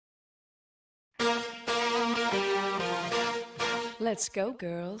Let's go,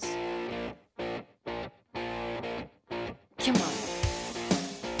 girls. Come on.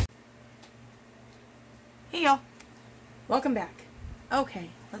 Hey y'all, welcome back.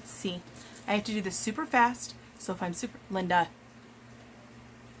 Okay, let's see. I have to do this super fast, so if I'm super... Linda.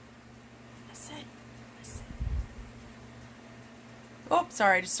 Listen. Oh,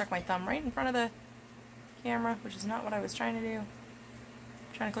 sorry, I just stuck my thumb right in front of the camera, which is not what I was trying to do. I'm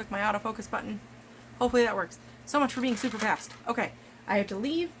trying to click my autofocus button. Hopefully that works. So much for being super fast. Okay, I have to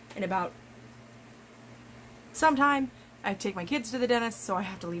leave in about some time. I have to take my kids to the dentist, so I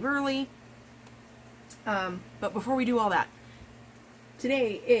have to leave early. But before we do all that,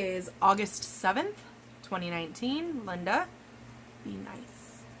 today is August 7th, 2019. Linda, be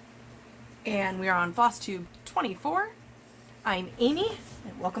nice. And we are on FlossTube 24. I'm Amy,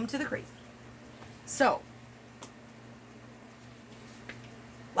 and welcome to the crazy. So,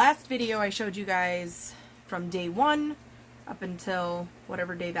 last video I showed you guys from day 1 up until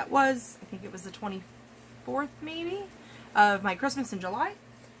whatever day that was. I think it was the 24th maybe, of my Christmas in July.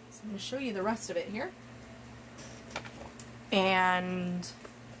 So I'm going to show you the rest of it here. And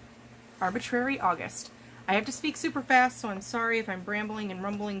Arbitrary August. I have to speak super fast, so I'm sorry if I'm rambling and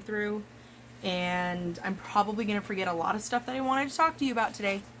rumbling through. And I'm probably going to forget a lot of stuff that I wanted to talk to you about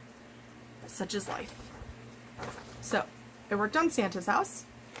today. Such is life. So, I worked on Santa's house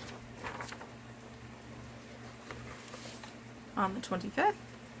on the 25th.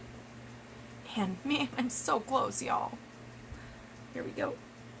 And man, I'm so close, y'all. Here we go.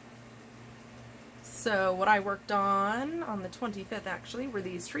 So what I worked on the 25th actually were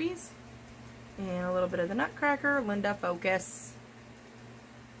these trees and a little bit of the nutcracker. Linda, focus.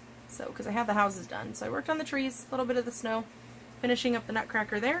 So, because I have the houses done. So I worked on the trees, a little bit of the snow, finishing up the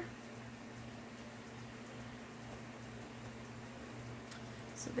nutcracker there.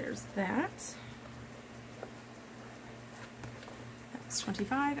 So there's that. That's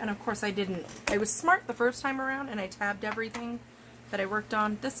 25. And of course I was smart the first time around and I tabbed everything that I worked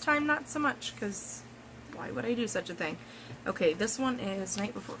on. This time not so much, because why would I do such a thing? Okay, this one is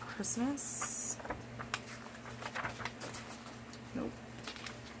Night Before Christmas. Nope.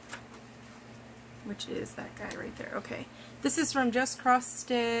 Which is that guy right there. Okay. This is from Just Cross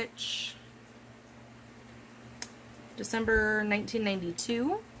Stitch, December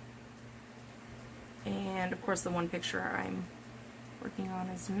 1992. And of course the one picture I'm working on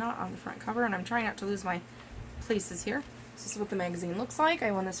is not on the front cover, and I'm trying not to lose my places here. This is what the magazine looks like.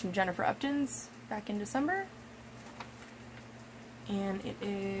 I won this from Jennifer Upton's back in December. And it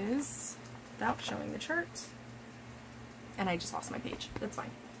is, without showing the chart, and I just lost my page. That's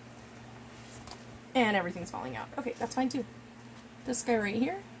fine. And everything's falling out. Okay, that's fine too. This guy right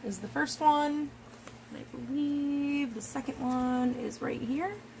here is the first one. And I believe the second one is right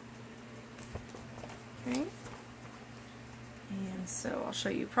here. Okay. And so I'll show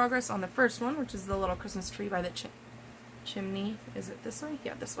you progress on the first one, which is the little Christmas tree by the chimney. Is it this way?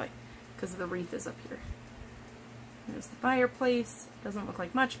 Yeah, this way, because the wreath is up here. There's the fireplace. Doesn't look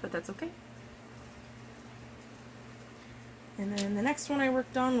like much, but that's okay. And then the next one I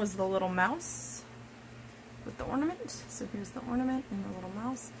worked on was the little mouse with the ornament. So here's the ornament and the little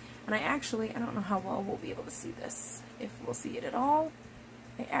mouse. And I don't know how well we'll be able to see this, if we'll see it at all.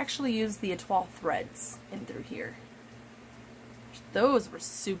 I actually used the étoile threads in through here. Those were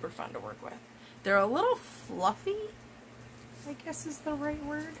super fun to work with. They're a little fluffy, I guess is the right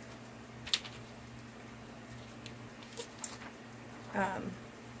word.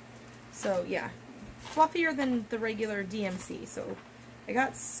 So yeah, fluffier than the regular DMC, so I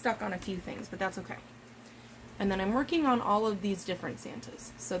got stuck on a few things, but that's okay. And then I'm working on all of these different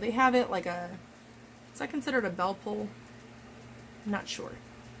Santas. So they have it like a, is that considered a bell pull? I'm not sure.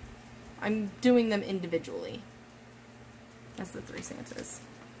 I'm doing them individually. That's the 3 Santas.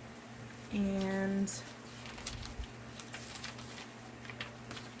 And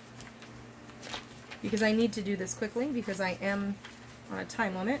because I need to do this quickly because I am on a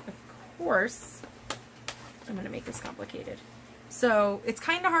time limit, of course, I'm going to make this complicated. So it's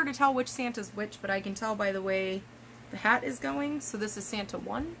kind of hard to tell which Santa's which, but I can tell by the way the hat is going. So this is Santa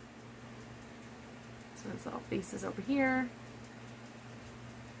 1. So his little face is over here.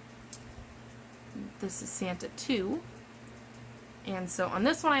 This is Santa 2. And so on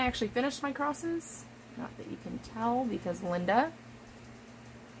this one I actually finished my crosses. Not that you can tell because Linda.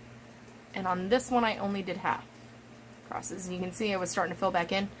 And on this one I only did half crosses. And you can see I was starting to fill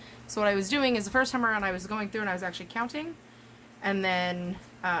back in. So what I was doing is the first time around I was going through and I was actually counting. And then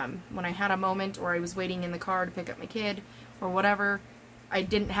when I had a moment or I was waiting in the car to pick up my kid or whatever, I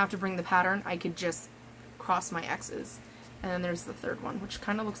didn't have to bring the pattern. I could just cross my X's. And then there's the third one, which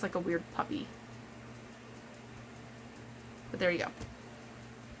kind of looks like a weird puppy. But there you go.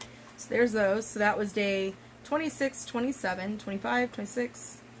 So there's those. So that was day 26, 27, 25,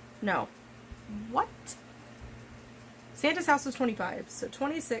 26. No. What? Santa's house was 25. So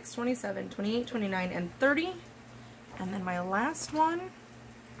 26, 27, 28, 29, and 30. And then my last one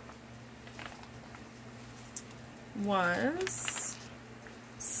was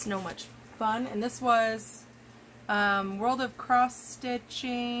So Much Fun. And this was World of Cross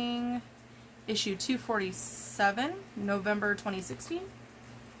Stitching, issue 247, November 2016.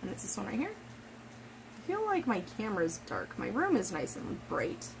 And it's this one right here. I feel like my camera's dark. My room is nice and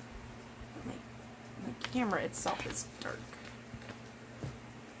bright. But my camera itself is dark.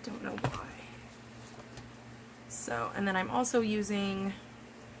 Don't know why. So, and then I'm also using,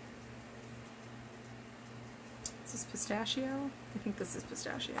 is this pistachio? I think this is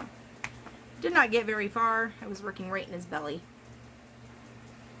pistachio. Did not get very far. I was working right in his belly.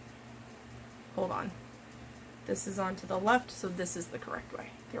 Hold on. This is on to the left, so this is the correct way.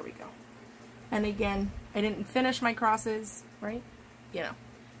 There we go. And again, I didn't finish my crosses, right? You know,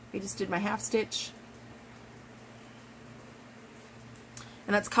 I just did my half stitch.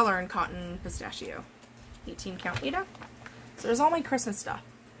 And that's color and cotton pistachio. 18 count Ada. So there's all my Christmas stuff.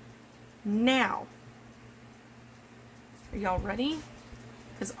 Now, are y'all ready?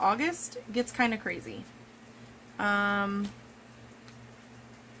 Because August gets kind of crazy. What am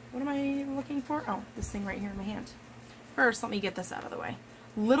I looking for? Oh, this thing right here in my hand. First, let me get this out of the way.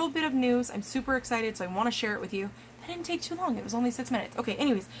 Little bit of news. I'm super excited, so I want to share it with you. That didn't take too long. It was only 6 minutes. Okay,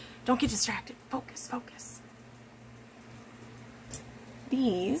 anyways, don't get distracted. Focus, focus.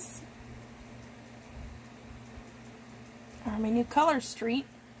 These are my new Color Street,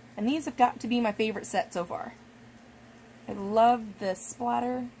 and these have got to be my favorite set so far. I love the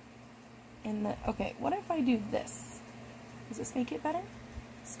splatter and the... Okay, what if I do this? Does this make it better?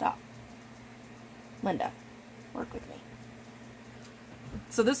 Stop. Linda, work with me.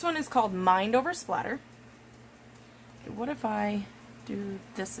 So this one is called Mind Over Splatter. Okay, what if I do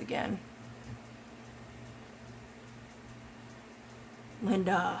this again?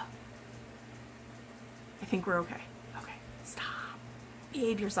 Linda. I think we're okay. Okay, stop.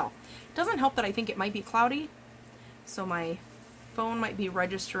 Behave yourself. It doesn't help that I think it might be cloudy, so my phone might be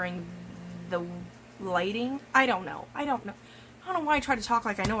registering the lighting. I don't know. I don't know why I try to talk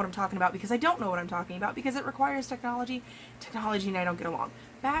like I know what I'm talking about, because I don't know what I'm talking about, because it requires technology. Technology and I don't get along.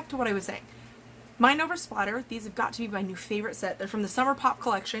 Back to what I was saying. Mind Over Splatter. These have got to be my new favorite set. They're from the Summer Pop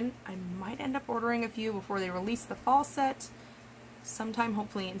collection. I might end up ordering a few before they release the fall set, sometime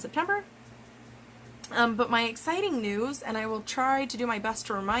hopefully in September. But my exciting news, and I will try to do my best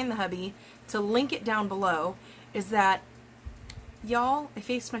to remind the hubby to link it down below, is that, y'all, I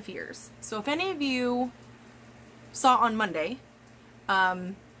faced my fears. So if any of you saw on Monday,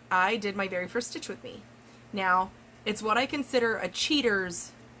 I did my very first Stitch With Me. Now, it's what I consider a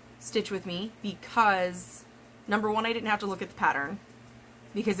cheater's Stitch With Me, because, number one, I didn't have to look at the pattern,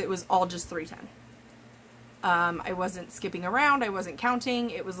 because it was all just 310. I wasn't skipping around, I wasn't counting,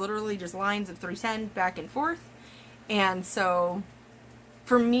 it was literally just lines of 310 back and forth. And so,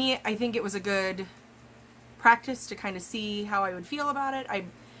 for me, I think it was a good practice to kind of see how I would feel about it.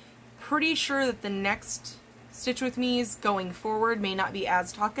 I'm pretty sure that the next Stitch With Me's going forward may not be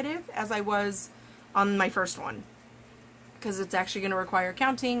as talkative as I was on my first one, because it's actually going to require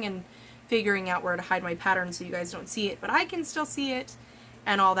counting and figuring out where to hide my pattern so you guys don't see it, but I can still see it,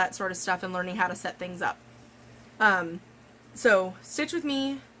 and all that sort of stuff, and learning how to set things up. So Stitch With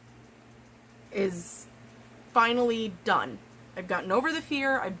Me is finally done. I've gotten over the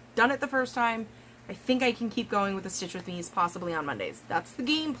fear. I've done it the first time. I think I can keep going with the Stitch With Me's possibly on Mondays. That's the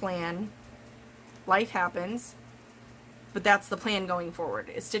game plan. Life happens. But that's the plan going forward,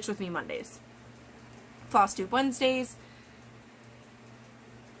 is Stitch With Me Mondays. FlossTube Wednesdays.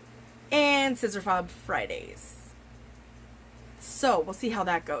 And Scissor Fob Fridays. So, we'll see how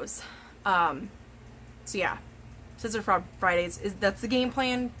that goes. So yeah. Scissor Fob Fridays, that's the game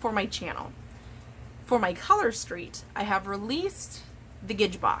plan for my channel. For my Color Street, I have released the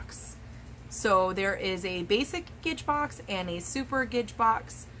Gidge box. So there is a basic Gidge box and a super Gidge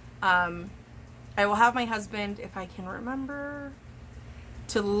box. I will have my husband, if I can remember,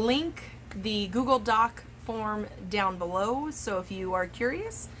 to link the Google Doc form down below. So if you are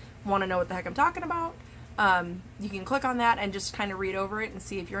curious, want to know what the heck I'm talking about, you can click on that and just kind of read over it and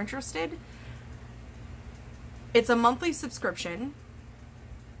see if you're interested. It's a monthly subscription,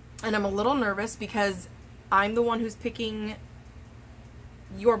 and I'm a little nervous because I'm the one who's picking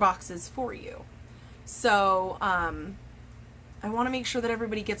your boxes for you. So, I want to make sure that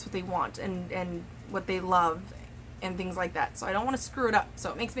everybody gets what they want and what they love and things like that. So I don't want to screw it up,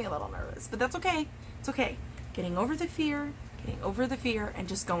 so it makes me a little nervous. But that's okay. It's okay. getting over the fear, and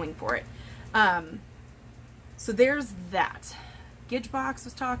just going for it. So there's that. Gidge box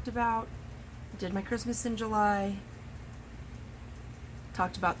was talked about. Did my Christmas in July.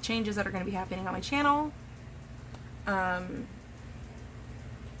 Talked about changes that are going to be happening on my channel.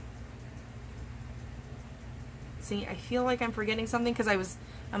 See, I feel like I'm forgetting something because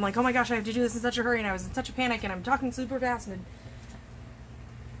I'm like, oh my gosh, I have to do this in such a hurry, and I was in such a panic, and I'm talking super fast, and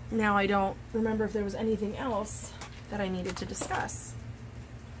now I don't remember if there was anything else that I needed to discuss.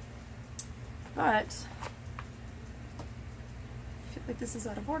 But I feel like this is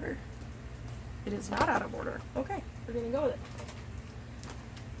out of order. It is not out of order. Okay, we're gonna go with it.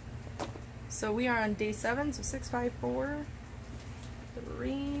 So we are on day 7, so 6, 5, 4,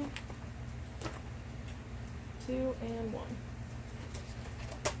 3, 2, and 1.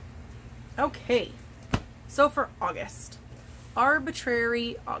 Okay, so for August,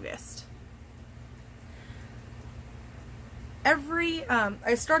 Arbitrary August.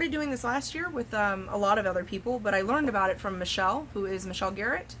 I started doing this last year with a lot of other people, but I learned about it from Michelle, who is Michelle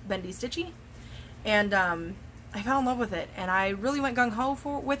Garrett, Bendy Stitchy, and I fell in love with it, and I really went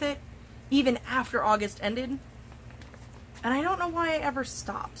gung-ho with it, even after August ended, and I don't know why I ever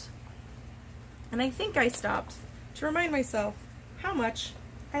stopped. And I think I stopped to remind myself how much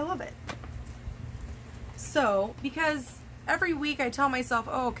I love it. So, because every week I tell myself,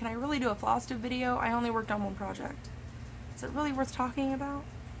 oh, can I really do a FlossTube video? I only worked on one project. Is it really worth talking about?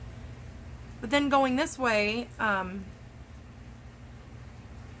 But then going this way,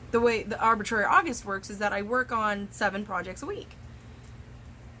 the way the Arbitrary August works is that I work on 7 projects a week.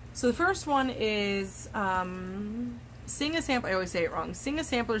 So the first one is Sing a Sampler, I always say it wrong, Sing a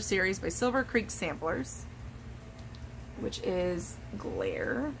Sampler series by Silver Creek Samplers, which is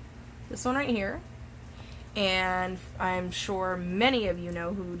Glare. This one right here. And I'm sure many of you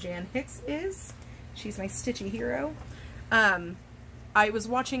know who Jan Hicks is. She's my stitchy hero. I was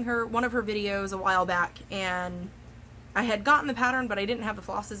watching one of her videos a while back, and I had gotten the pattern, but I didn't have the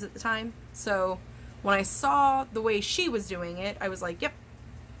flosses at the time. So when I saw the way she was doing it, I was like, yep,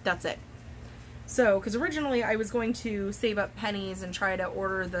 that's it. So, because originally I was going to save up pennies and try to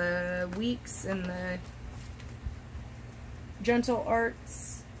order the Weeks and the Gentle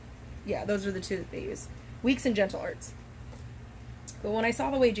Arts. Yeah, those are the 2 that they use. Weeks and Gentle Arts. But when I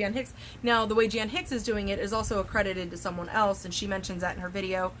saw the way Jan Hicks, now the way Jan Hicks is doing it is also accredited to someone else, and she mentions that in her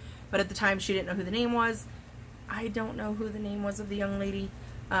video, but at the time she didn't know who the name was. I don't know who the name was of the young lady,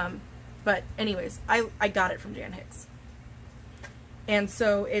 but anyways, I got it from Jan Hicks. And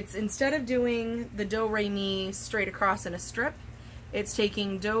so it's, instead of doing the do, re, mi straight across in a strip, it's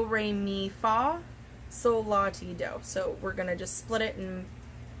taking do, re, mi, fa, sol, la, ti, do. So we're going to just split it and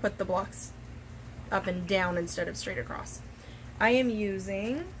put the blocks up and down instead of straight across. I am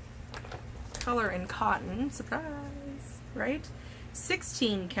using Color and Cotton, surprise, right?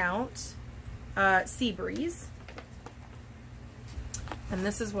 16 count Sea Breeze. And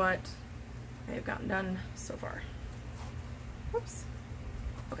this is what I have gotten done so far. Whoops.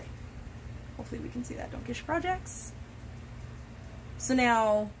 Okay. Hopefully we can see that. Don't Gish Projects. So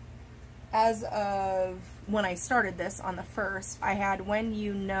now, as of when I started this on the 1st, I had When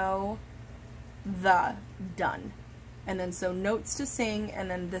You Know the done. And then so notes to sing, and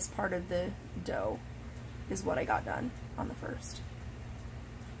then this part of the do is what I got done on the 1st.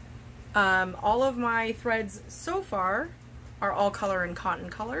 All of my threads so far are all Color and Cotton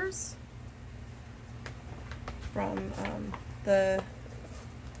colors from the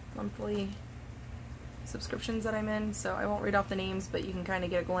monthly subscriptions that I'm in, so I won't read off the names, but you can kind of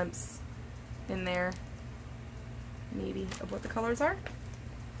get a glimpse in there, maybe, of what the colors are.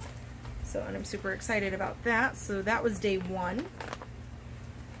 So, and I'm super excited about that. So that was day 1.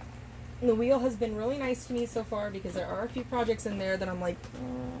 The wheel has been really nice to me so far, because there are a few projects in there that I'm like,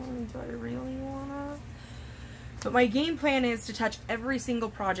 do I really wanna? But my game plan is to touch every single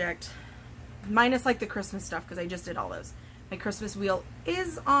project, minus like the Christmas stuff, because I just did all those. My Christmas wheel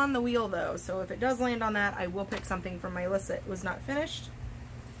is on the wheel though, so if it does land on that, I will pick something from my list that was not finished,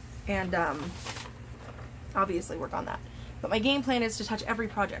 and obviously work on that. But my game plan is to touch every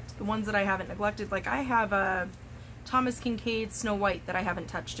project, the ones that I haven't neglected. Like I have a Thomas Kincaid Snow White that I haven't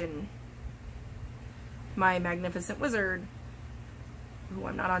touched in my Magnificent Wizard, who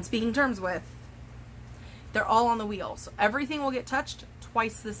I'm not on speaking terms with. They're all on the wheel, so everything will get touched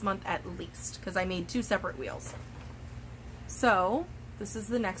twice this month at least, because I made 2 separate wheels. So this is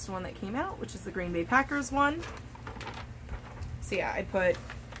the next one that came out, which is the Green Bay Packers one. So yeah, I put,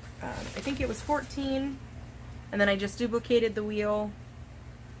 I think it was 14, and then I just duplicated the wheel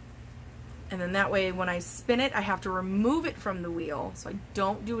And then that way when I spin it, I have to remove it from the wheel, so I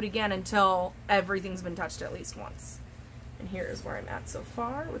don't do it again until everything's been touched at least once. And here is where I'm at so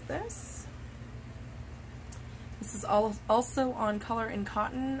far with this. This is also on Color and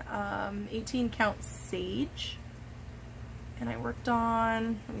Cotton, 18 count sage. And I worked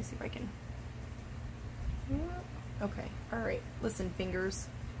on, let me see if I can, okay, alright, listen fingers.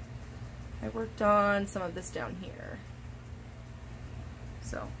 I worked on some of this down here.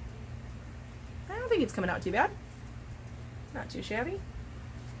 So, I don't think it's coming out too bad. Not too shabby.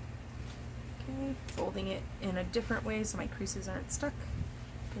 Okay, folding it in a different way so my creases aren't stuck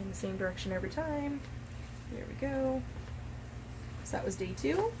in the same direction every time. There we go. So that was day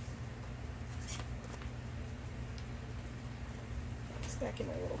 2. It's back in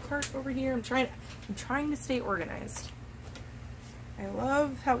my little cart over here. I'm trying to stay organized. I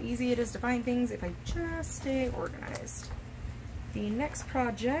love how easy it is to find things if I just stay organized. The next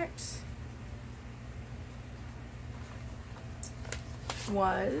project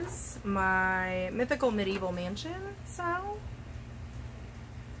was my Mythical Medieval Mansion style.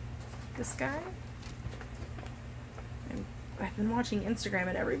 This guy. And I've been watching Instagram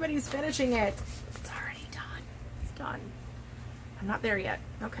and everybody's finishing it. It's already done. It's done. I'm not there yet.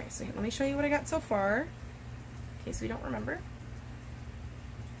 Okay, so let me show you what I got so far, in case we don't remember.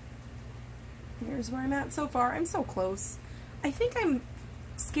 Here's where I'm at so far. I'm so close. I think I'm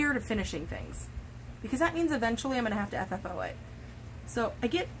scared of finishing things, because that means eventually I'm going to have to FFO it. So I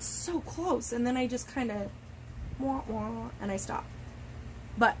get so close and then I just kind of wah wah and I stop.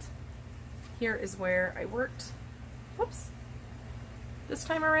 But here is where I worked. Whoops. This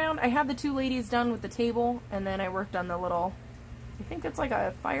time around I had the 2 ladies done with the table, and then I worked on the little, I think it's like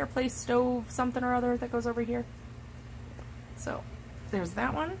a fireplace stove something or other that goes over here. So there's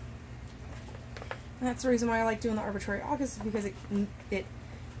that one. And that's the reason why I like doing the Arbitrary August, because it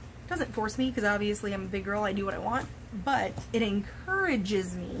doesn't force me, because obviously I'm a big girl, I do what I want, but it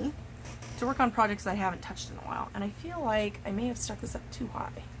encourages me to work on projects that I haven't touched in a while. And I feel like I may have stuck this up too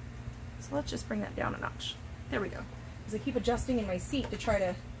high. So let's just bring that down a notch. There we go. Because I keep adjusting in my seat to try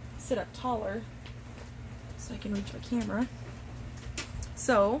to sit up taller so I can reach my camera.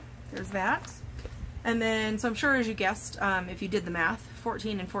 So there's that. And then, so I'm sure as you guessed, if you did the math,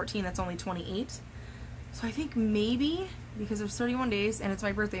 14 and 14, that's only 28. So I think maybe, because there's 31 days and it's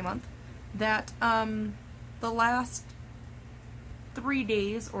my birthday month, that the last 3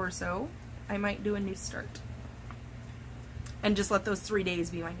 days or so, I might do a new start. And just let those 3 days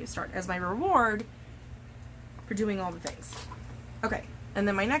be my new start as my reward for doing all the things. Okay, and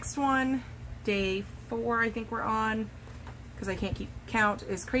then my next one, day 4 I think we're on, because I can't keep count,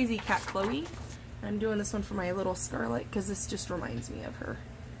 is Crazy Cat Chloe. I'm doing this one for my little Scarlet because this just reminds me of her.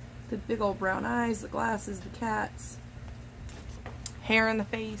 The big old brown eyes, the glasses, the cats, hair in the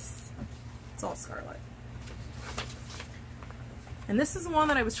face. It's all Scarlet. And this is the one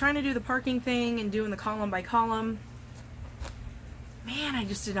that I was trying to do the parking thing and doing the column by column. Man, I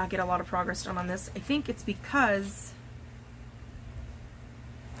just did not get a lot of progress done on this. I think it's because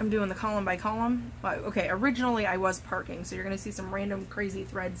I'm doing the column by column. Okay, originally I was parking, so you're going to see some random crazy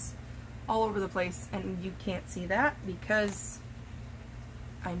threads all over the place, and you can't see that because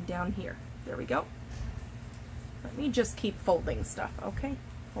I'm down here. There we go. Let me just keep folding stuff, okay?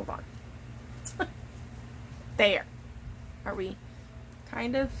 Hold on. There. Are we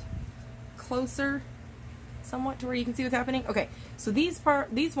kind of closer somewhat to where you can see what's happening? Okay, so these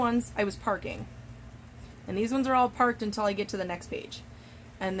ones I was parking, and these ones are all parked until I get to the next page.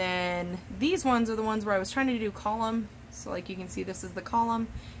 And then these ones are the ones where I was trying to do column. So like you can see, this is the column.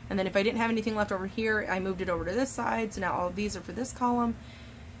 And then if I didn't have anything left over here, I moved it over to this side. So now all of these are for this column.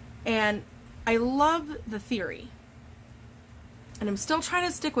 And I love the theory. And I'm still trying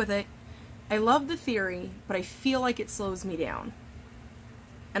to stick with it. I love the theory, but I feel like it slows me down.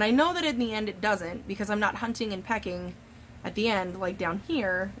 And I know that in the end it doesn't, because I'm not hunting and pecking at the end, like down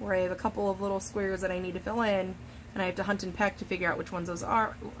here, where I have a couple of little squares that I need to fill in, and I have to hunt and peck to figure out which ones those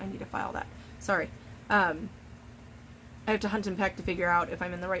are. Ooh, I need to file that. Sorry. I have to hunt and peck to figure out if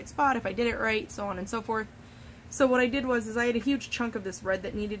I'm in the right spot, if I did it right, so on and so forth. So what I did was I had a huge chunk of this red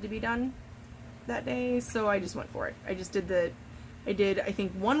that needed to be done that day, so I just went for it. I did I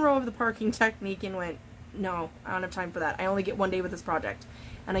think 1 row of the parking technique and went, no, I don't have time for that. I only get 1 day with this project.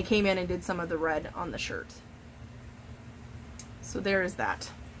 And I came in and did some of the red on the shirt. So there is that.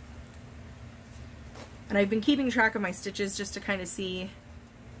 And I've been keeping track of my stitches just to kind of see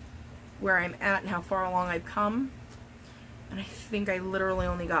where I'm at and how far along I've come. And I think I literally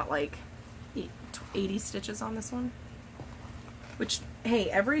only got like 80 stitches on this one. Which, hey,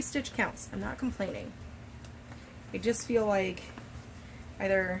 every stitch counts. I'm not complaining. I just feel like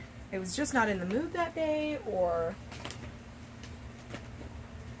either I was just not in the mood that day, or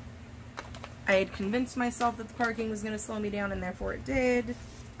I had convinced myself that the parking was going to slow me down and therefore it did.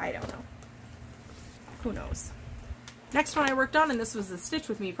 I don't know. Who knows? Next one I worked on, and this was the Stitch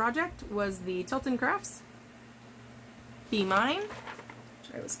With Me project, was the Tilton Crafts Be Mine,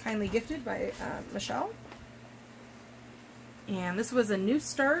 which I was kindly gifted by Michelle. And this was a new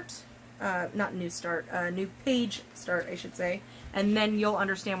start, not new start, new page start, I should say, and then you'll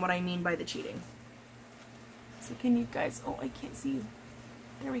understand what I mean by the cheating. So can you guys, oh, I can't see you.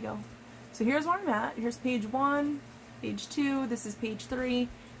 There we go. So here's where I'm at. Here's page 1, page 2, this is page 3.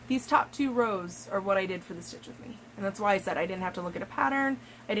 These top 2 rows are what I did for the Stitch With Me. And that's why I said I didn't have to look at a pattern,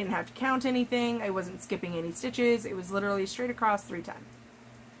 I didn't have to count anything, I wasn't skipping any stitches, it was literally straight across 3 times.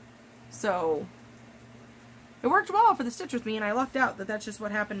 So it worked well for the Stitch With Me, and I lucked out that that's just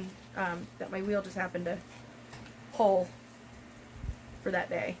what happened, that my wheel just happened to pull for that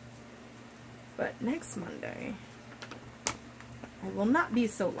day. But next Monday, I will not be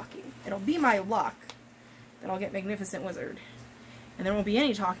so lucky. It'll be my luck that I'll get Magnificent Wizard. And there won't be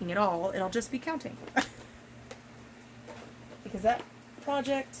any talking at all, it'll just be counting. Because that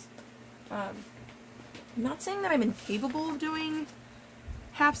project, I'm not saying that I'm incapable of doing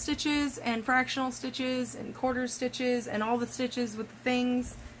half stitches and fractional stitches and quarter stitches and all the stitches with the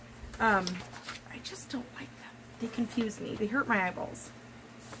things. I just don't like them. They confuse me. They hurt my eyeballs.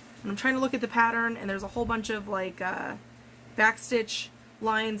 And I'm trying to look at the pattern, and there's a whole bunch of like back stitch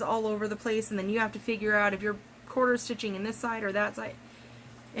lines all over the place, and then you have to figure out if you're quarter stitching in this side or that side.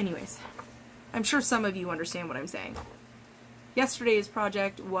 Anyways, I'm sure some of you understand what I'm saying. Yesterday's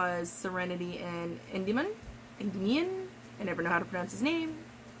project was Serenity and Endymion. I never know how to pronounce his name.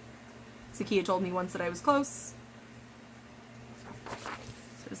 Zakiya told me once that I was close.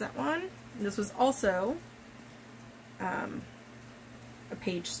 So there's that one. And this was also a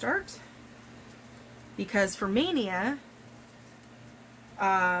page start, because for Mania,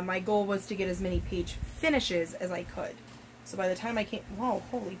 my goal was to get as many page finishes as I could. So by the time I came, whoa,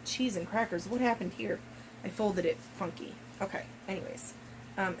 holy cheese and crackers, what happened here? I folded it funky. Okay, anyways.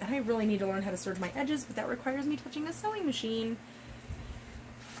 And I really need to learn how to serge my edges, but that requires me touching a sewing machine.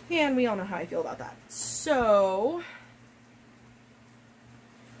 And we all know how I feel about that. So,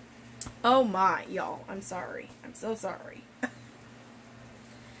 oh my, y'all, I'm sorry. I'm so sorry.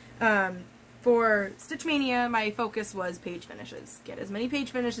 For Stitch Mania, my focus was page finishes. Get as many page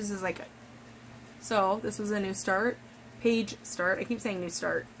finishes as I could. So, this was a new start. Page start. I keep saying new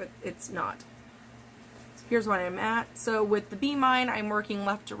start, but it's not. So here's what I'm at. So with the Be Mine, I'm working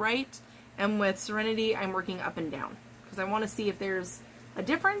left to right, and with Serenity, I'm working up and down. Because I want to see if there's a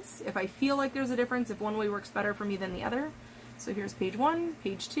difference, if I feel like there's a difference, if one way works better for me than the other. So here's page 1,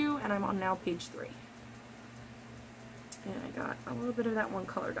 page 2, and I'm on now page 3. And I got a little bit of that one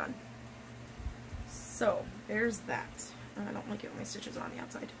color done. So, there's that. I don't like it when my stitches are on the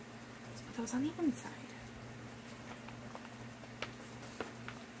outside. Let's put those on the inside.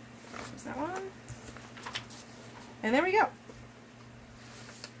 There's that one. And there we go.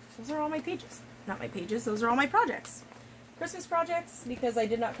 Those are all my pages. Not my pages, those are all my projects. Christmas projects, because I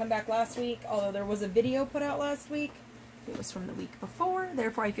did not come back last week, although there was a video put out last week. It was from the week before,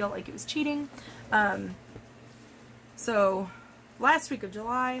 therefore I feel like it was cheating. So, last week of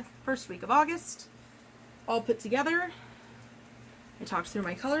July, first week of August, all put together. I talked through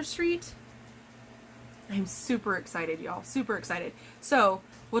my color street. I'm super excited, y'all. Super excited. So,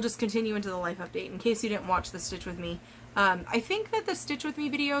 we'll just continue into the life update. In case you didn't watch the Stitch With Me. I think that the Stitch With Me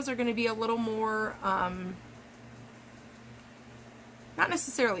videos are going to be a little more, not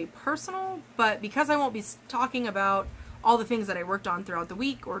necessarily personal, but because I won't be talking about all the things that I worked on throughout the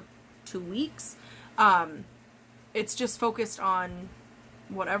week or 2 weeks, it's just focused on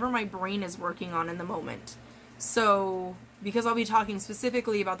whatever my brain is working on in the moment. So, because I'll be talking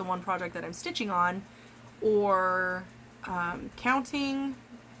specifically about the one project that I'm stitching on, or counting,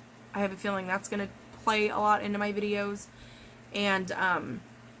 I have a feeling that's going to play a lot into my videos, and I'm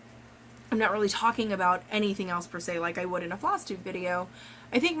not really talking about anything else per se like I would in a FlossTube video.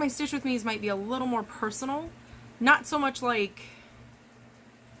 I think my Stitch With Me's might be a little more personal, not so much like,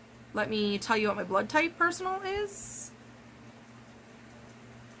 let me tell you what my blood type personal is.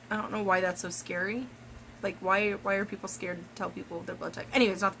 I don't know why that's so scary. Like, why are people scared to tell people their blood type?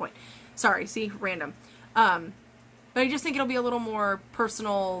 Anyways, not the point. Sorry, see, random. But I just think it'll be a little more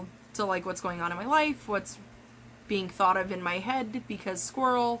personal to, like, what's going on in my life, what's being thought of in my head, because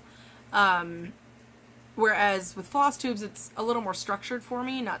squirrel. Whereas with FlossTubes, it's a little more structured for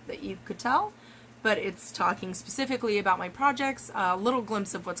me, not that you could tell, but it's talking specifically about my projects, a little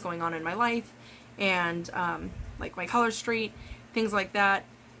glimpse of what's going on in my life, and, like my color street, things like that.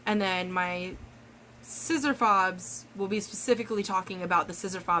 And then my scissor fobs will be specifically talking about the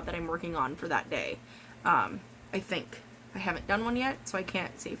scissor fob that I'm working on for that day. I think. I haven't done one yet, so I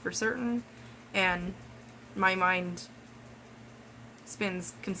can't say for certain. And my mind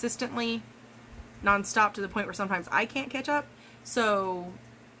spins consistently, non-stop, to the point where sometimes I can't catch up. So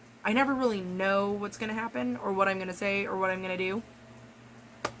I never really know what's going to happen or what I'm going to say or what I'm going to do.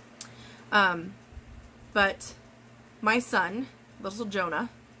 But my son, little Jonah,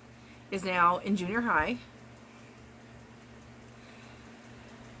 is now in junior high.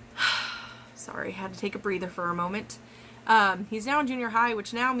 Sorry, had to take a breather for a moment. He's now in junior high,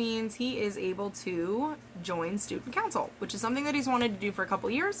 which now means he is able to join student council, which is something that he's wanted to do for a couple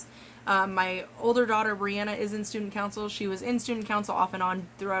years. My older daughter, Brianna, is in student council. She was in student council off and on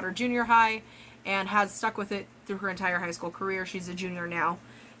throughout her junior high and has stuck with it through her entire high school career. She's a junior now.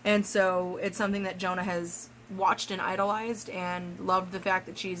 And so it's something that Jonah has watched and idolized and loved the fact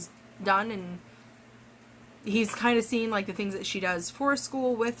that she's done, and he's kind of seen like the things that she does for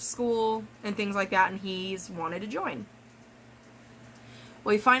school, with school, and things like that, and he's wanted to join.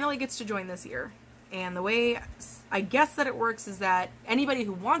 Well, he finally gets to join this year, and the way I guess that it works is that anybody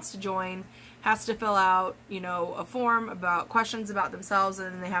who wants to join has to fill out, you know, a form about questions about themselves,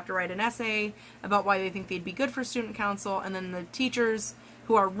 and then they have to write an essay about why they think they'd be good for student council, and then the teachers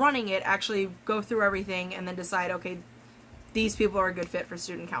who are running it actually go through everything and then decide, okay, these people are a good fit for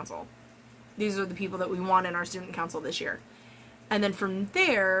student council. These are the people that we want in our student council this year. And then from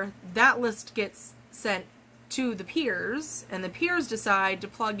there, that list gets sent to the peers, and the peers decide to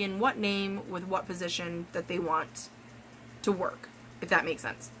plug in what name with what position that they want to work, if that makes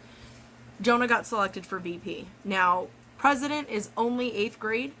sense. Jonah got selected for VP. Now, president is only 8th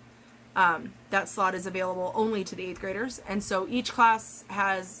grade. That slot is available only to the 8th graders, and so each class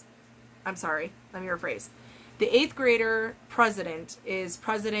has, I'm sorry, let me rephrase. The 8th grader president is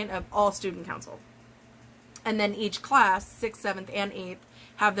president of all student council. And then each class, 6th, 7th, and 8th,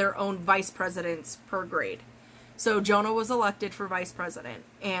 have their own vice presidents per grade. So Jonah was elected for vice president.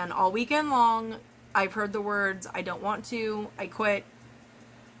 And all weekend long, I've heard the words, I don't want to, I quit,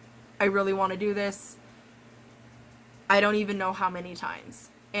 I really want to do this. I don't even know how many times.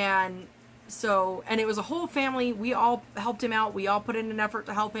 And so, and it was a whole family. We all helped him out. We all put in an effort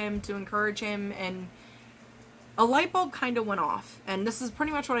to help him, to encourage him, and a light bulb kind of went off, and this is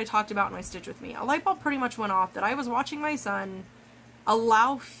pretty much what I talked about in my Stitch With Me. A light bulb pretty much went off that I was watching my son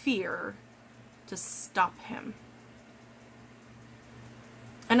allow fear to stop him.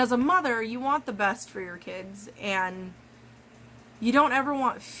 And as a mother, you want the best for your kids, and you don't ever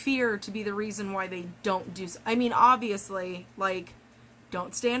want fear to be the reason why they don't do so. I mean, obviously, like,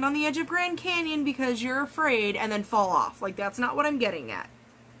 don't stand on the edge of Grand Canyon because you're afraid and then fall off. Like, that's not what I'm getting at.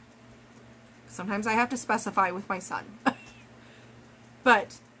 Sometimes I have to specify with my son.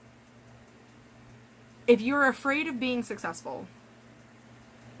 But if you're afraid of being successful,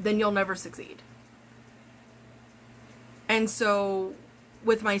 then you'll never succeed. And so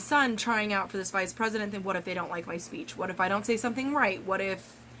with my son trying out for this vice president, then what if they don't like my speech? What if I don't say something right? What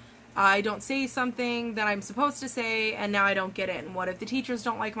if I don't say something that I'm supposed to say and now I don't get in? What if the teachers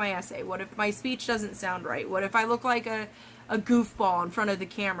don't like my essay? What if my speech doesn't sound right? What if I look like a goofball in front of the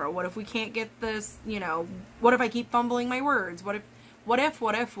camera? What if we can't get this, you know, what if I keep fumbling my words? What if?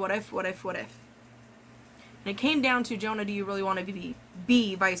 And it came down to, Jonah, do you really want to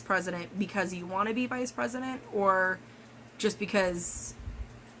be vice president because you want to be vice president, or just because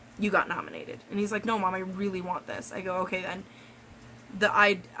you got nominated? And he's like, no, Mom, I really want this. I go, okay, then.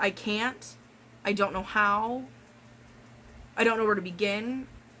 I can't. I don't know how. I don't know where to begin.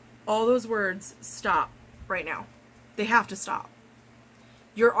 All those words stop right now. They have to stop.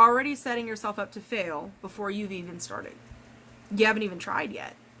 You're already setting yourself up to fail before you've even started. You haven't even tried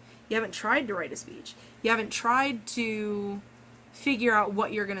yet. You haven't tried to write a speech. You haven't tried to figure out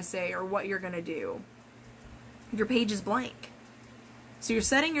what you're going to say or what you're going to do. Your page is blank. So you're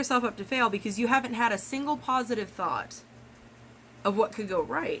setting yourself up to fail because you haven't had a single positive thought of what could go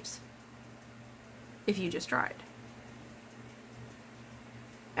right if you just tried.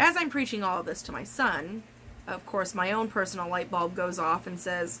 As I'm preaching all of this to my son, of course, my own personal light bulb goes off and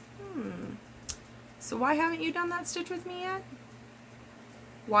says, so why haven't you done that Stitch With Me yet?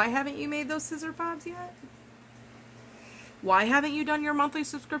 Why haven't you made those scissor fobs yet? Why haven't you done your monthly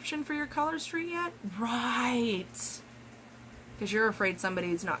subscription for your color street yet? Right. Because you're afraid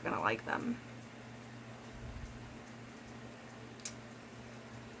somebody's not going to like them.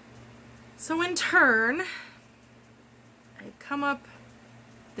 So in turn, I've come up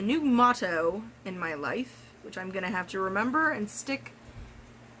with the new motto in my life, which I'm going to have to remember and stick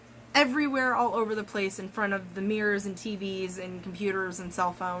everywhere, all over the place, in front of the mirrors and TVs and computers and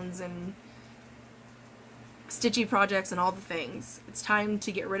cell phones and stitchy projects and all the things. It's time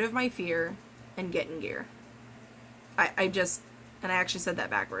to get rid of my fear and get in gear. I actually said that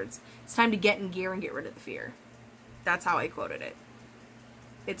backwards. It's time to get in gear and get rid of the fear. That's how I quoted it.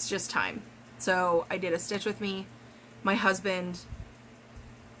 It's just time. So I did a Stitch With Me. My husband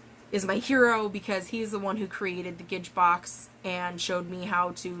is my hero because he's the one who created the Gidge box and showed me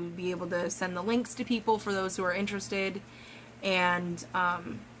how to be able to send the links to people for those who are interested. And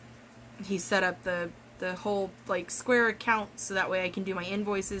he set up the whole like Square account so that way I can do my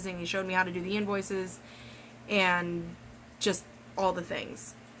invoices, and he showed me how to do the invoices and just all the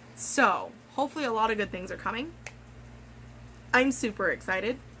things. So hopefully a lot of good things are coming. I'm super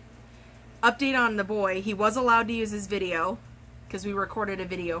excited. Update on the boy. He was allowed to use his video because we recorded a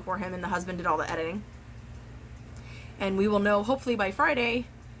video for him and the husband did all the editing. And we will know hopefully by Friday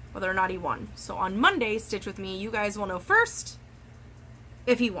whether or not he won. So on Monday, Stitch With Me, you guys will know first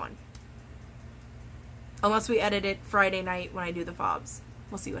if he won. Unless we edit it Friday night when I do the fobs.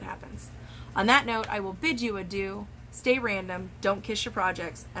 We'll see what happens. On that note, I will bid you adieu. Stay random, don't kiss your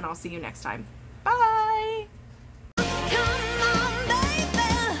projects, and I'll see you next time.